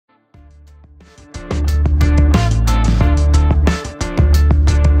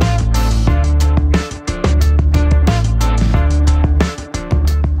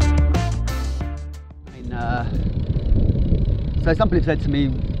So some people said to me,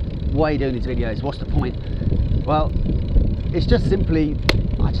 why are you doing these videos? What's the point? Well, it's just simply,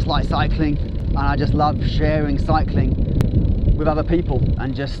 I just like cycling, and I just love sharing cycling with other people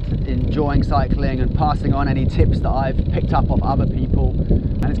and just enjoying cycling and passing on any tips that I've picked up off other people.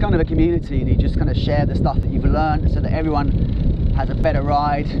 And it's kind of a community, and you just kind of share the stuff that you've learned so that everyone has a better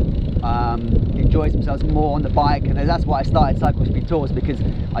ride, enjoys themselves more on the bike. And that's why I started Cycle Speed Tours, because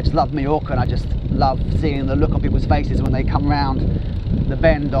I just love Mallorca, and I just love seeing the look on people's faces when they come round the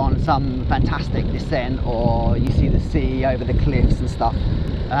bend on some fantastic descent, or you see the sea over the cliffs and stuff.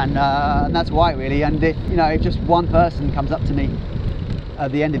 And that's why, really. And if, you know, if just one person comes up to me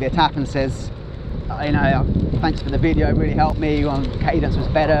at the end of the Etape and says, you know, thanks for the video, it really helped me, or cadence was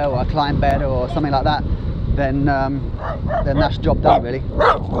better, or I climbed better, or something like that, then that's the job done, really.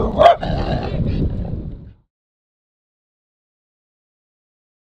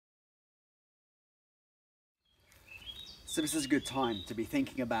 So this is a good time to be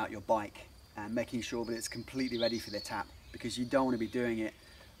thinking about your bike and making sure that it's completely ready for the Etape, because you don't want to be doing it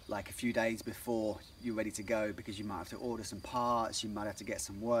like a few days before you're ready to go, because you might have to order some parts, you might have to get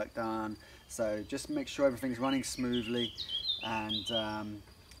some work done. So just make sure everything's running smoothly and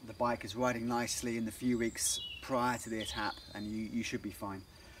the bike is riding nicely in the few weeks prior to the Etape, and you should be fine.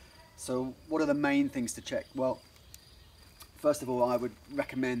 So what are the main things to check? Well, first of all, I would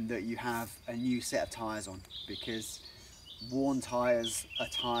recommend that you have a new set of tyres on, because worn tyres are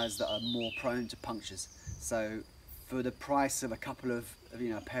tyres that are more prone to punctures. So for the price of a couple of,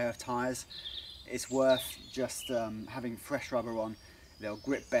 a pair of tyres, it's worth just having fresh rubber on. They'll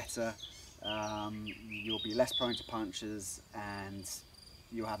grip better, you'll be less prone to punctures, and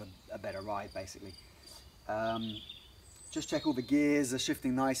you'll have a better ride, basically. Just check all the gears are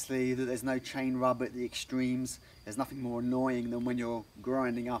shifting nicely, that there's no chain rub at the extremes. There's nothing more annoying than when you're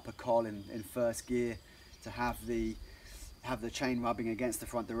grinding up a col in first gear to have the chain rubbing against the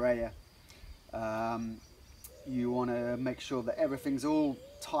front derailleur. You want to make sure that everything's all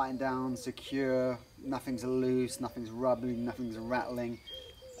tightened down, secure, nothing's loose, nothing's rubbing, nothing's rattling.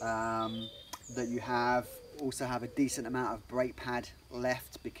 That you also have a decent amount of brake pad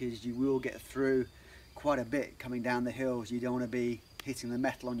left, because you will get through quite a bit coming down the hills. You don't want to be hitting the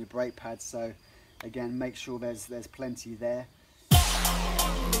metal on your brake pads, so again, make sure there's plenty there.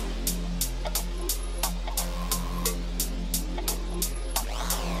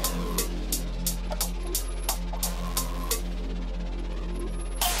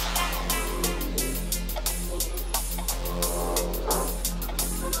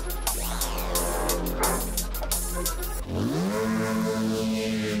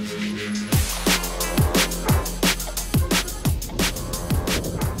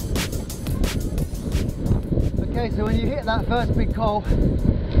 Okay, so when you hit that first big col,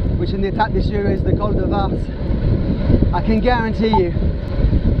 which in the Etape this year is the Col de Vars, I can guarantee you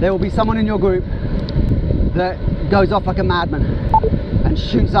there will be someone in your group that goes off like a madman and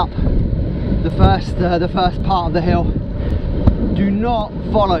shoots up the first part of the hill. Do not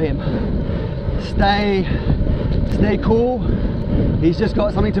follow him. Stay cool. He's just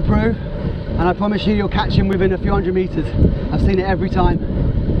got something to prove, and I promise you, you'll catch him within a few hundred meters. I've seen it every time.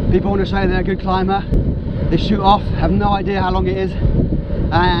 People want to show they're a good climber. They shoot off, have no idea how long it is,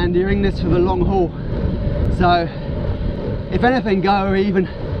 and you're in this for the long haul. So if anything, go even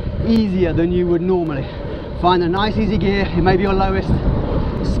easier than you would normally. Find a nice easy gear, it may be your lowest,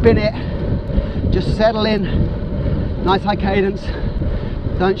 spin it, just settle in, nice high cadence,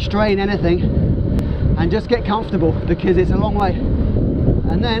 don't strain anything, and just get comfortable, because it's a long way.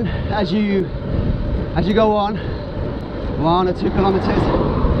 And then as you go on 1 or 2 kilometers,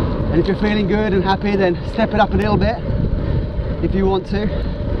 and if you're feeling good and happy, then step it up a little bit if you want to.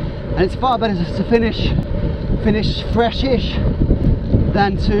 And it's far better to finish fresh-ish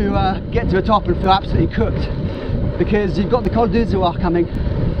than to get to the top and feel absolutely cooked, because you've got the Col d'Izoard coming,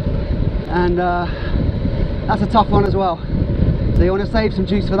 and that's a tough one as well. So you want to save some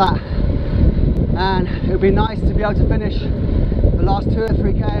juice for that. And it would be nice to be able to finish the last 2 or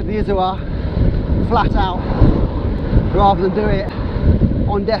 3k of the Izoard flat out, rather than do it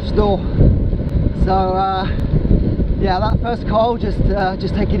on death's door. So yeah, that first col, just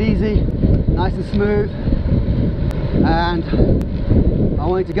take it easy, nice and smooth, and I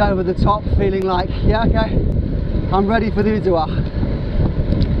want you to go over the top feeling like, yeah, okay, I'm ready for the Izoard,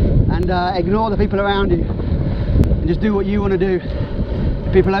 and ignore the people around you and just do what you want to do.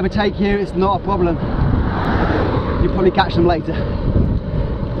 If people overtake you, it's not a problem, you'll probably catch them later.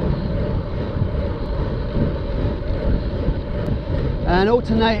 And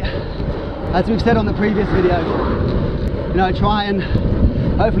alternate, as we've said on the previous video, you know, try and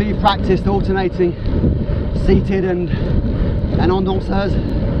hopefully you've practiced alternating seated and and en danseuse.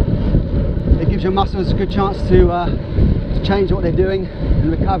 It gives your muscles a good chance to change what they're doing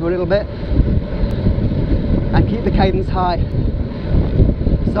and recover a little bit, and keep the cadence high.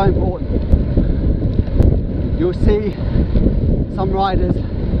 So important. You'll see some riders,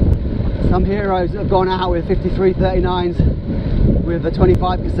 some heroes that have gone out with 53.39s with a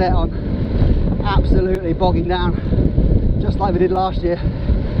 25 cassette on, absolutely bogging down, just like we did last year,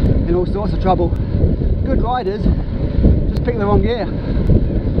 in all sorts of trouble. Good riders, just pick the wrong gear,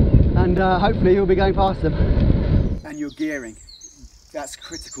 and hopefully you'll be going past them. And your gearing, that's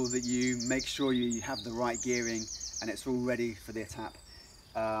critical, that you make sure you have the right gearing and it's all ready for the Etape.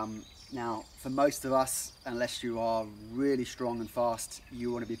 Now, for most of us, unless you are really strong and fast, you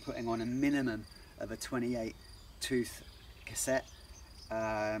want to be putting on a minimum of a 28 tooth cassette,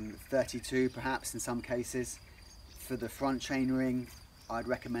 32 perhaps in some cases. For the front chain ring, I'd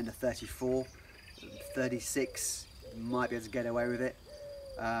recommend a 34, 36, you might be able to get away with it.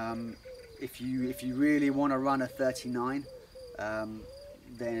 If you really want to run a 39,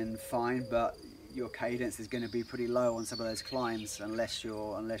 then fine, but your cadence is going to be pretty low on some of those climbs unless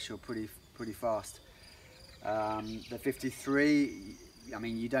you're pretty fast. The 53, I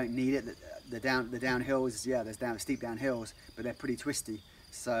mean, you don't need it. The downhills, yeah, there's steep downhills, but they're pretty twisty,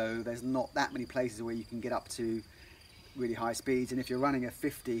 so there's not that many places where you can get up to really high speeds. And if you're running a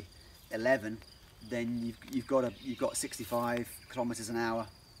 50-11, then you've got 65 kilometers an hour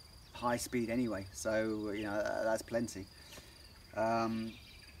high speed anyway, so you know that's plenty.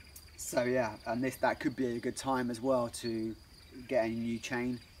 So yeah, and that could be a good time as well to get a new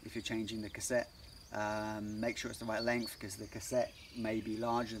chain if you're changing the cassette. Make sure it's the right length, because the cassette may be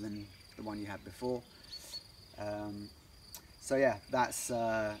larger than the one you had before. So yeah, that's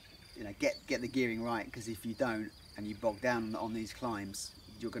you know, get the gearing right, because if you don't and you bog down on these climbs,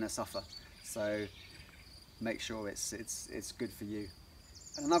 you're going to suffer. So make sure it's good for you.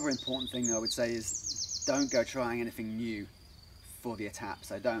 And another important thing I would say is, don't go trying anything new for the Etape.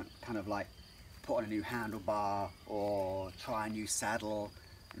 So don't kind of like put on a new handlebar or try a new saddle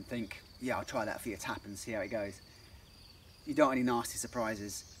and think, yeah, I'll try that for the Etape and see how it goes. You don't want any nasty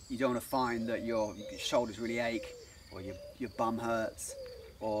surprises. You don't want to find that your shoulders really ache, or your bum hurts,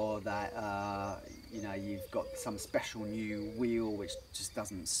 or that you know, you've got some special new wheel which just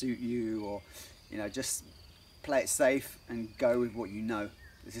doesn't suit you, or you know, just play it safe and go with what you know.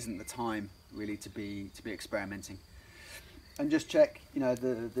 This isn't the time really to be experimenting. And just check, you know,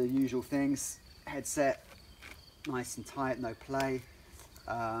 the usual things: headset nice and tight, no play.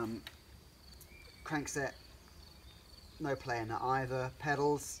 Crankset, no play in that either.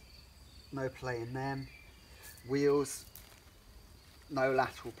 Pedals, no play in them. Wheels, no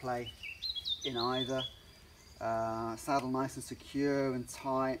lateral play in either. Saddle nice and secure and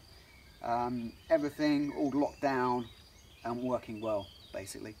tight. Everything all locked down and working well,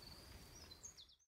 basically.